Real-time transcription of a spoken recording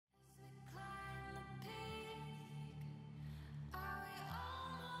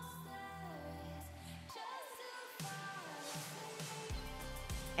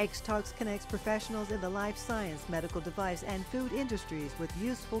Xtalks connects professionals in the life science, medical device, and food industries with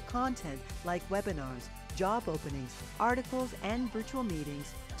useful content like webinars, job openings, articles, and virtual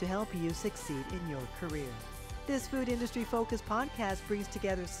meetings to help you succeed in your career. This food industry-focused podcast brings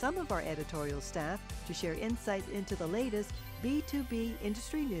together some of our editorial staff to share insights into the latest B2B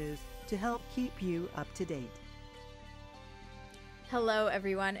industry news to help keep you up to date. Hello,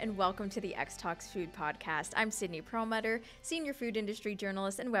 everyone, and welcome to the Xtalks Food Podcast. I'm Sydney Perlmutter, Senior Food Industry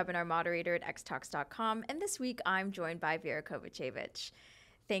Journalist and Webinar Moderator at xtalks.com, and this week I'm joined by Vera Kovacevic.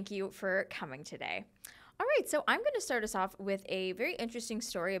 Thank you for coming today. All right, so I'm going to start us off with a very interesting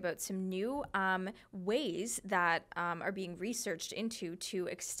story about some new ways that are being researched into to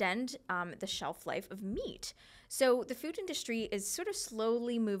extend the shelf life of meat. So the food industry is sort of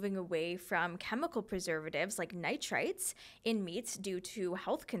slowly moving away from chemical preservatives like nitrites in meats due to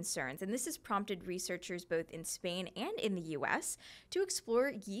health concerns. And this has prompted researchers both in Spain and in the US to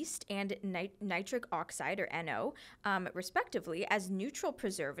explore yeast and nitric oxide, or NO, respectively, as neutral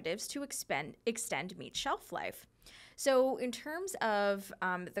preservatives to extend meat shelf life. So in terms of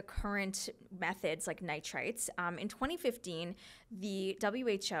the current methods like nitrites, in 2015, the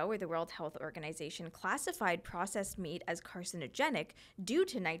WHO, or the World Health Organization, classified processed meat as carcinogenic due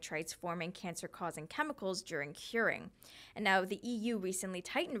to nitrites forming cancer-causing chemicals during curing. And now the EU recently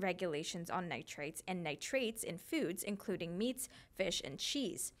tightened regulations on nitrites and nitrates in foods, including meats, fish, and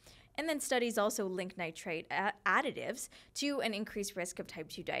cheese. And then studies also link nitrite additives to an increased risk of type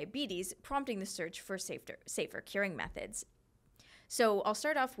 2 diabetes, prompting the search for safer curing methods. So I'll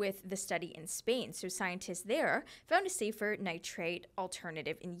start off with the study in Spain. So scientists there found a safer nitrate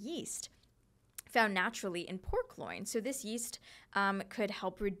alternative in yeast, found naturally in pork loin. So this yeast could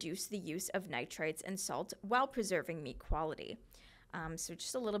help reduce the use of nitrites and salt while preserving meat quality. So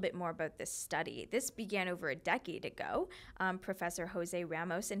just a little bit more about this study. This began over a decade ago. Professor Jose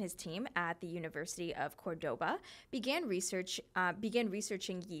Ramos and his team at the University of Cordoba began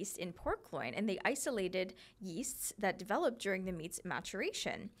researching yeast in pork loin, and they isolated yeasts that developed during the meat's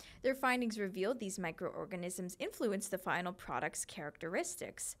maturation. Their findings revealed these microorganisms influence the final product's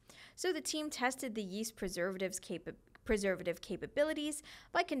characteristics. So the team tested the yeast preservative capabilities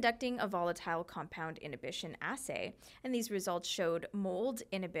by conducting a volatile compound inhibition assay. And these results showed mold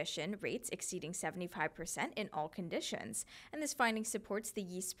inhibition rates exceeding 75% in all conditions. And this finding supports the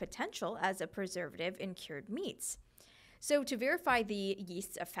yeast's potential as a preservative in cured meats. So to verify the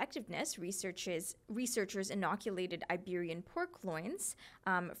yeast's effectiveness, researchers inoculated Iberian pork loins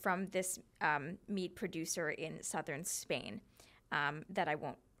from this meat producer in southern Spain that I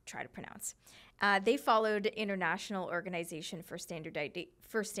won't try to pronounce. They followed International Organization for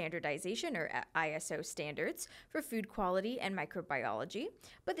Standardization, or ISO standards, for food quality and microbiology,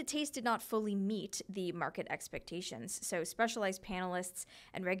 but the taste did not fully meet the market expectations. So specialized panelists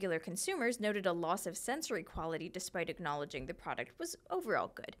and regular consumers noted a loss of sensory quality despite acknowledging the product was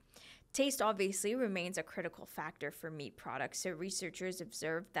overall good. Taste obviously remains a critical factor for meat products, so researchers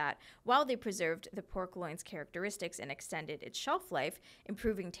observed that while they preserved the pork loin's characteristics and extended its shelf life,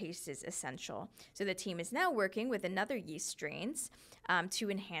 improving taste is essential. So the team is now working with another yeast strains to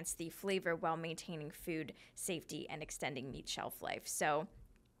enhance the flavor while maintaining food safety and extending meat shelf life. So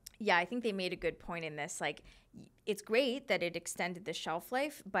yeah, I think they made a good point in this. Like, it's great that it extended the shelf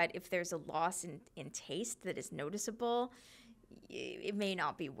life, but if there's a loss in taste that is noticeable, it may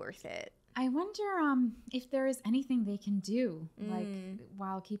not be worth it. I wonder if there is anything they can do, like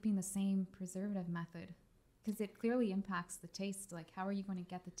while keeping the same preservative method, because it clearly impacts the taste. Like, how are you going to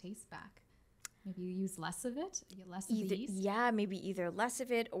get the taste back? Maybe you use less of it, less of the yeast? Yeah, maybe either less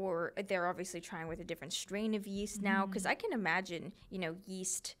of it, or they're obviously trying with a different strain of yeast now, because I can imagine,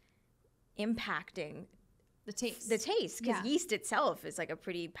 yeast impacting the taste. Because yeast itself is like a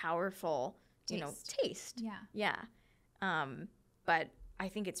pretty powerful, taste. Yeah. But I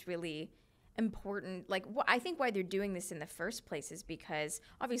think it's really important. Like, I think why they're doing this in the first place is because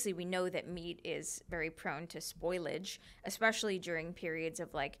obviously we know that meat is very prone to spoilage, especially during periods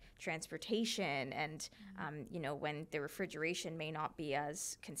of like transportation and, when the refrigeration may not be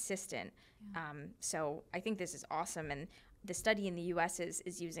as consistent. Yeah. So I think this is awesome. And the study in the U.S.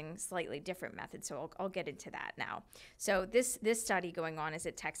 is using slightly different methods, so I'll get into that now. So this study going on is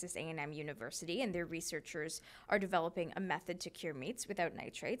at Texas A&M University, and their researchers are developing a method to cure meats without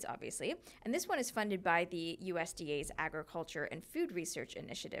nitrates, obviously. And this one is funded by the USDA's Agriculture and Food Research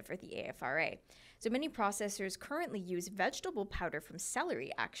Initiative, or the AFRA. So many processors currently use vegetable powder from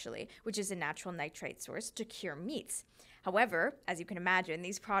celery, actually, which is a natural nitrite source, to cure meats. However, as you can imagine,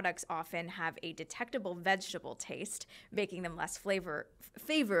 these products often have a detectable vegetable taste, making them less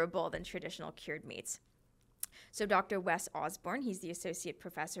favorable than traditional cured meats. So Dr. Wes Osborne, he's the Associate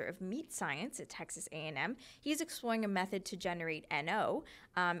Professor of Meat Science at Texas A&M. He's exploring a method to generate NO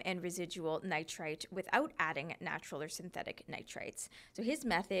and residual nitrite without adding natural or synthetic nitrites. So his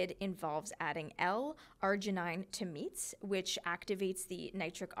method involves adding L-arginine to meats, which activates the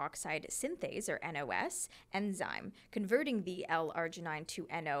nitric oxide synthase, or NOS, enzyme, converting the L-arginine to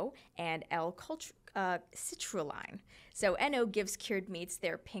NO and L-citrulline. So NO gives cured meats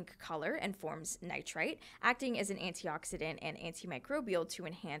their pink color and forms nitrite, acting as an antioxidant and antimicrobial to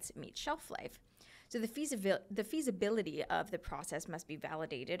enhance meat shelf life. So the feasibility of the process must be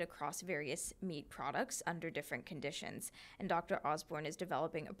validated across various meat products under different conditions. And Dr. Osborne is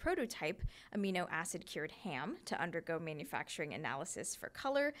developing a prototype amino acid cured ham to undergo manufacturing analysis for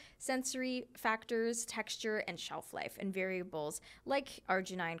color, sensory factors, texture, and shelf life, and variables like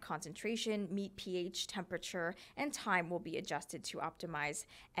arginine concentration, meat pH, temperature, and time will be adjusted to optimize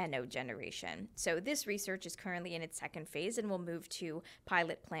NO generation. So this research is currently in its second phase and will move to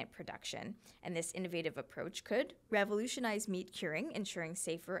pilot plant production. And this innovative approach could revolutionize meat curing, ensuring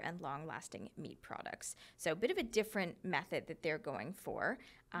safer and long-lasting meat products. So a bit of a different method that they're going for.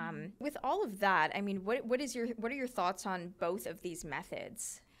 With all of that, I mean, what are your thoughts on both of these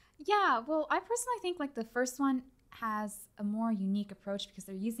methods? Yeah, well, I personally think like the first one has a more unique approach because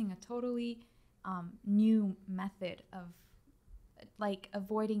they're using a totally new method of like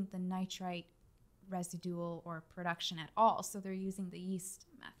avoiding the nitrite residual or production at all. So they're using the yeast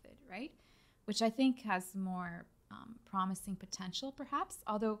method, right? Which I think has more promising potential, perhaps,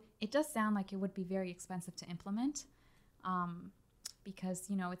 although it does sound like it would be very expensive to implement because,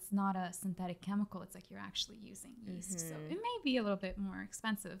 you know, it's not a synthetic chemical. It's like you're actually using yeast. So it may be a little bit more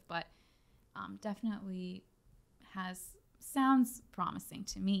expensive, but definitely sounds promising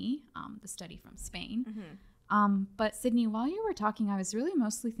to me, the study from Spain. But Sydney, while you were talking, I was really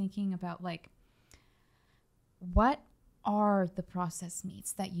mostly thinking about like what are the processed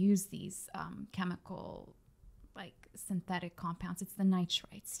meats that use these chemical, like synthetic compounds? It's the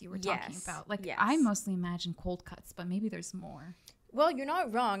nitrites you were talking about. Like I mostly imagine cold cuts, but maybe there's more. Well, you're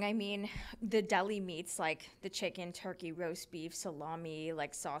not wrong. I mean, the deli meats like the chicken, turkey, roast beef, salami,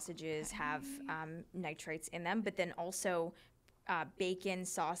 like sausages have nitrites in them, but then also bacon,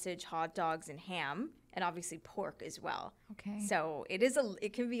 sausage, hot dogs, and ham, and obviously pork as well. Okay. So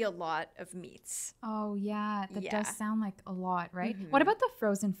it can be a lot of meats. Oh yeah, that does sound like a lot, right? What about the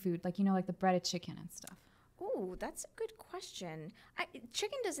frozen food, like, you know, like the breaded chicken and stuff? Oh, that's a good question.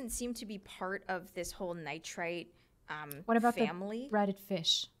 Chicken doesn't seem to be part of this whole nitrite what about family. The breaded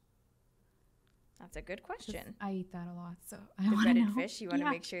fish? That's a good question. I eat that a lot, so the breaded fish, you want to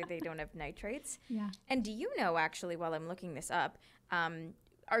make sure they don't have nitrates? Yeah. And do you know, actually, while I'm looking this up,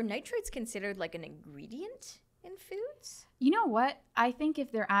 are nitrates considered like an ingredient in foods? You know what? I think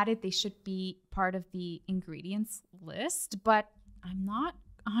if they're added, they should be part of the ingredients list, but I'm not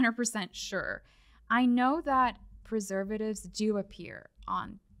 100% sure. I know that preservatives do appear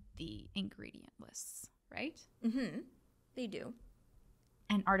on the ingredient lists, right? They do.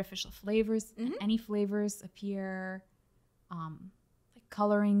 And artificial flavors, and any flavors appear, like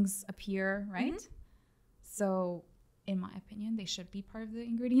colorings appear, right? So in my opinion, they should be part of the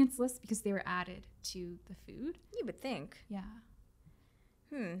ingredients list because they were added to the food. You would think. Yeah.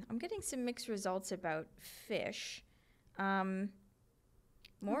 I'm getting some mixed results about fish.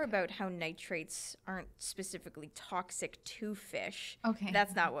 More about how nitrates aren't specifically toxic to fish. Okay.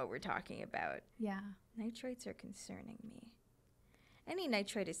 That's not what we're talking about. Yeah. Nitrates are concerning me. Any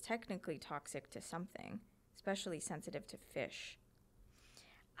nitrite is technically toxic to something, especially sensitive to fish.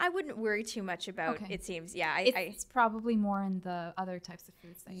 I wouldn't worry too much about, it seems. Yeah, it's probably more in the other types of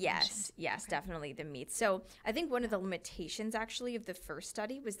foods that you mentioned. Yes, definitely the meat. So I think one of the limitations actually of the first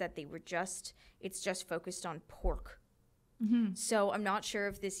study was that it's just focused on pork. So I'm not sure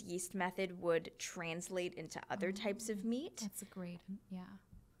if this yeast method would translate into other types of meat. That's a great,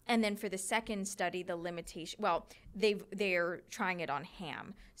 And then for the second study, the limitation, well, they're trying it on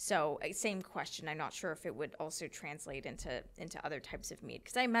ham. So same question. I'm not sure if it would also translate into other types of meat.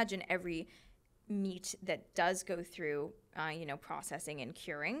 Because I imagine every meat that does go through, processing and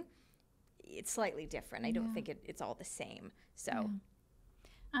curing, it's slightly different. I don't think it's all the same. So,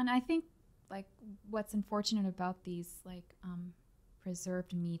 and I think like what's unfortunate about these like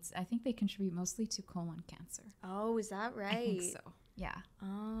preserved meats, I think they contribute mostly to colon cancer. Oh, is that right? I think so. Yeah.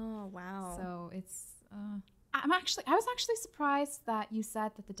 Oh, wow. So it's I was actually surprised that you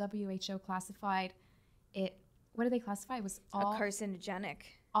said that the WHO classified it. What did they classify? It was all carcinogenic.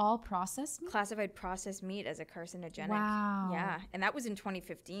 All processed meat? Classified processed meat as a carcinogenic. Wow. Yeah, and that was in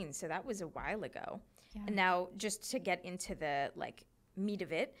 2015, so that was a while ago. Yeah. And now just to get into the like meat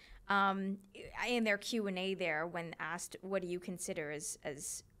of it. In their Q&A there, when asked, what do you consider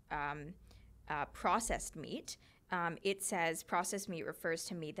as processed meat? It says processed meat refers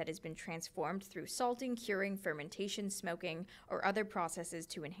to meat that has been transformed through salting, curing, fermentation, smoking, or other processes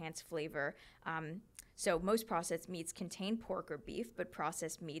to enhance flavor. So most processed meats contain pork or beef, but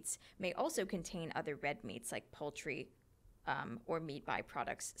processed meats may also contain other red meats like poultry or meat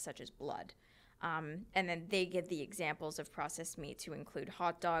byproducts such as blood. And then they give the examples of processed meat to include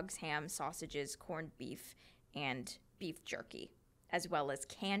hot dogs, ham, sausages, corned beef, and beef jerky, as well as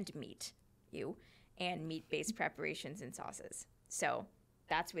canned meat, and meat-based preparations and sauces. So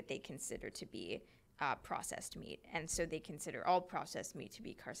that's what they consider to be processed meat. And so they consider all processed meat to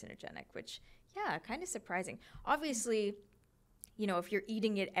be carcinogenic, which, yeah, kind of surprising. Obviously, if you're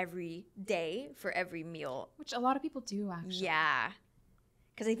eating it every day for every meal. Which a lot of people do, actually. Yeah.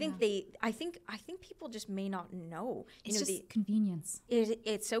 Because I think I think people just may not know. It's just convenience.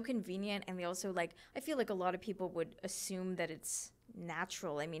 It's so convenient. And they also I feel like a lot of people would assume that it's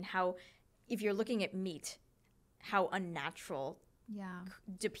natural. I mean, if you're looking at meat, how unnatural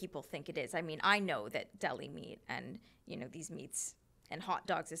do people think it is? I mean, I know that deli meat and, these meats and hot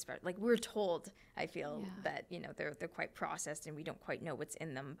dogs, especially, we're told, I feel, that, they're quite processed and we don't quite know what's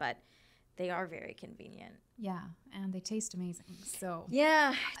in them, but they are very convenient. Yeah, and they taste amazing. So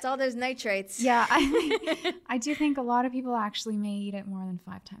yeah, it's all those nitrites. Yeah, I do think a lot of people actually may eat it more than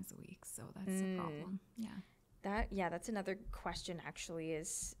 5 times a week, so that's a problem. Yeah. That's another question actually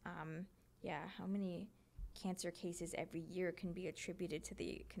is, how many cancer cases every year can be attributed to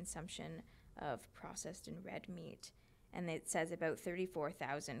the consumption of processed and red meat? And it says about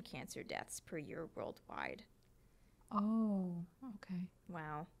 34,000 cancer deaths per year worldwide. Oh, okay.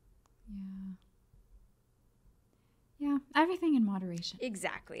 Wow. Yeah, everything in moderation.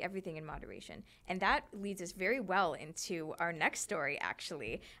 Exactly, everything in moderation. And that leads us very well into our next story,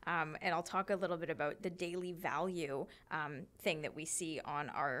 actually. And I'll talk a little bit about the daily value thing that we see on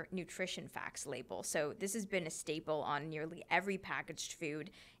our nutrition facts label. So this has been a staple on nearly every packaged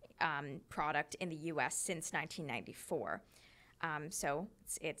food product in the U.S. since 1994. So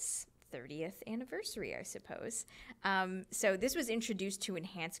it's 30th anniversary, I suppose. So this was introduced to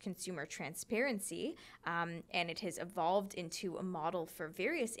enhance consumer transparency, and it has evolved into a model for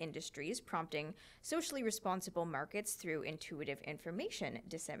various industries, prompting socially responsible markets through intuitive information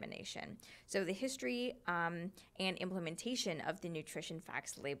dissemination. So the history and implementation of the nutrition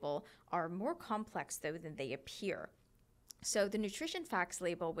facts label are more complex, though, than they appear. So the Nutrition Facts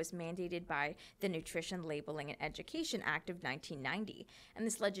label was mandated by the Nutrition Labeling and Education Act of 1990, and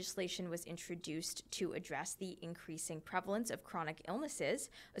this legislation was introduced to address the increasing prevalence of chronic illnesses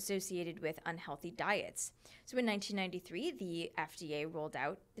associated with unhealthy diets. So in 1993, the FDA rolled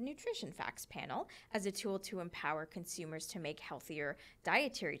out the Nutrition Facts panel as a tool to empower consumers to make healthier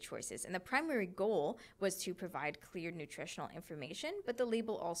dietary choices, and the primary goal was to provide clear nutritional information, but the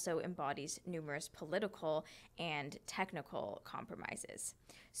label also embodies numerous political and technical compromises.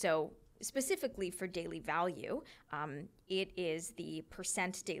 So specifically for daily value, it is the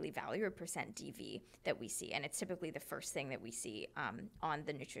percent daily value, or percent DV, that we see, and it's typically the first thing that we see on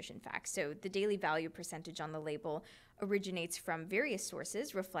the nutrition facts. So the daily value percentage on the label originates from various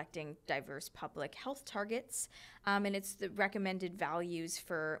sources reflecting diverse public health targets, and it's the recommended values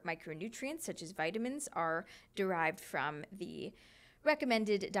for micronutrients such as vitamins are derived from the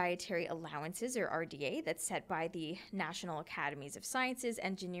Recommended Dietary Allowances, or RDA, that's set by the National Academies of Sciences,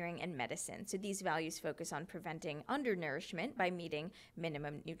 Engineering, and Medicine. So these values focus on preventing undernourishment by meeting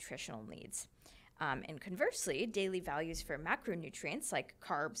minimum nutritional needs. And conversely, daily values for macronutrients like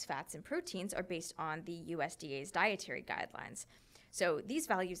carbs, fats, and proteins are based on the USDA's dietary guidelines. So these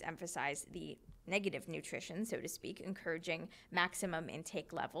values emphasize the negative nutrition, so to speak, encouraging maximum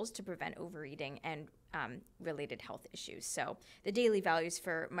intake levels to prevent overeating and related health issues. So the daily values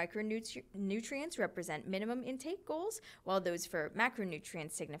for micronutrients represent minimum intake goals, while those for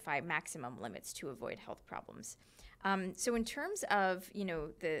macronutrients signify maximum limits to avoid health problems. So in terms of,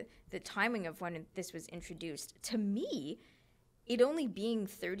 the timing of when this was introduced, to me, it only being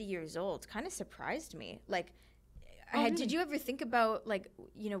 30 years old kind of surprised me. Did you ever think about,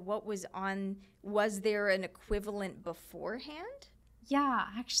 what was there an equivalent beforehand? Yeah,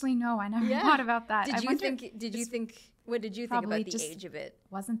 actually, no, I never thought about that. What did you think about the age of it?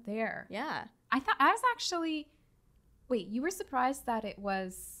 Wasn't there. Yeah. I was actually, wait, you were surprised that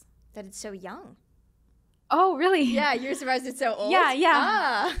it's so young. Oh, really? Yeah, you're surprised it's so old? Yeah.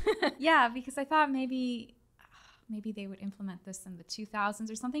 Ah. Yeah, because I thought maybe they would implement this in the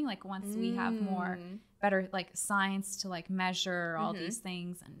 2000s or something, once we have better science to measure all these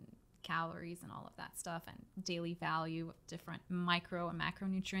things and calories and all of that stuff, and daily value of different micro and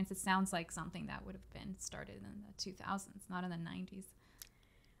macronutrients. It sounds like something that would have been started in the 2000s, not in the 90s.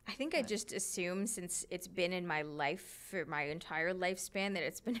 I think I just assume, since it's been in my life for my entire lifespan, that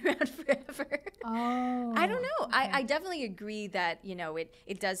it's been around forever. Oh, I don't know. okay. I definitely agree that,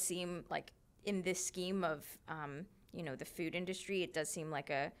 it does seem like, in this scheme of, the food industry, it does seem like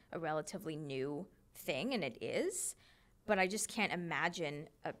a relatively new thing, and it is. But I just can't imagine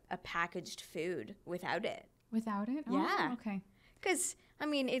a packaged food without it. Without it? Yeah. Oh, okay. Because,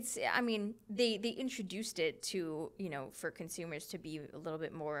 they introduced it to, for consumers to be a little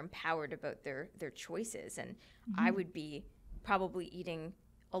bit more empowered about their choices. And I would be probably eating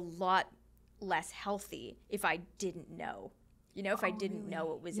a lot less healthy if I didn't know, if I didn't know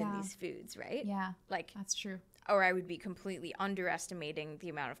what was in these foods, right? Yeah, like that's true. Or I would be completely underestimating the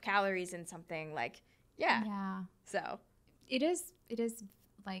amount of calories in something Yeah. So it is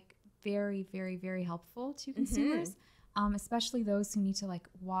like very, very, very helpful to consumers, especially those who need to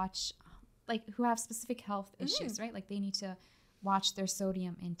watch, who have specific health issues, right? Like they need to watch their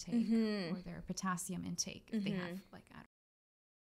sodium intake or their potassium intake if they have